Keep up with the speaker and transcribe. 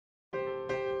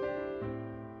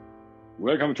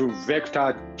Welcome to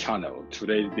VECTOR channel.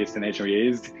 Today's destination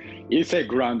is Ise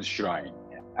Grand Shrine.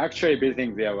 Actually,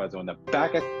 visiting there was on the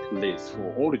bucket list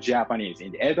for all Japanese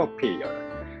in the Edo period,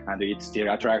 and it still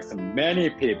attracts many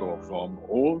people from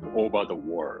all over the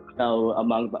world. Now,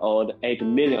 among the old 8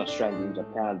 million shrines in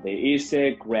Japan, the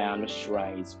Ise Grand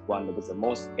Shrine is one of the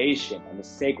most ancient and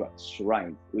sacred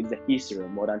shrines with a history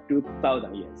of more than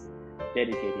 2,000 years,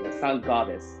 dedicated to the sun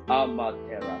goddess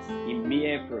Amaterasu in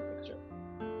Mie Prefecture.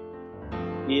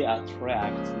 It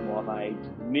attracts more than 8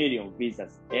 million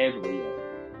visitors every year.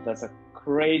 That's a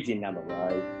crazy number,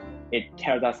 right? It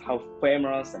tells us how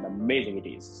famous and amazing it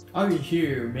is. I've been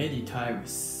here many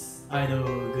times. I know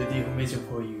good information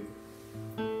for you.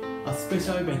 A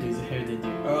special event is held in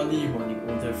the early morning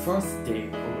on the first day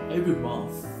of every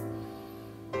month.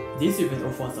 This event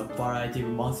offers a variety of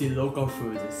monthly local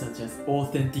food such as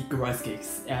authentic rice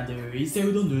cakes and ise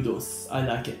udon noodles. I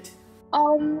like it.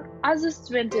 I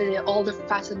just went to the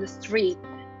old-fashioned street.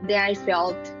 Then I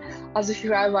felt as if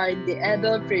I were in the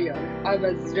Edo period. I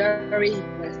was very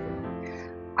impressed.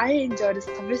 I enjoyed the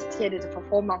sophisticated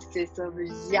performances of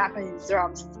Japanese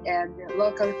drums and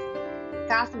local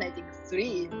fascinating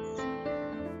streets.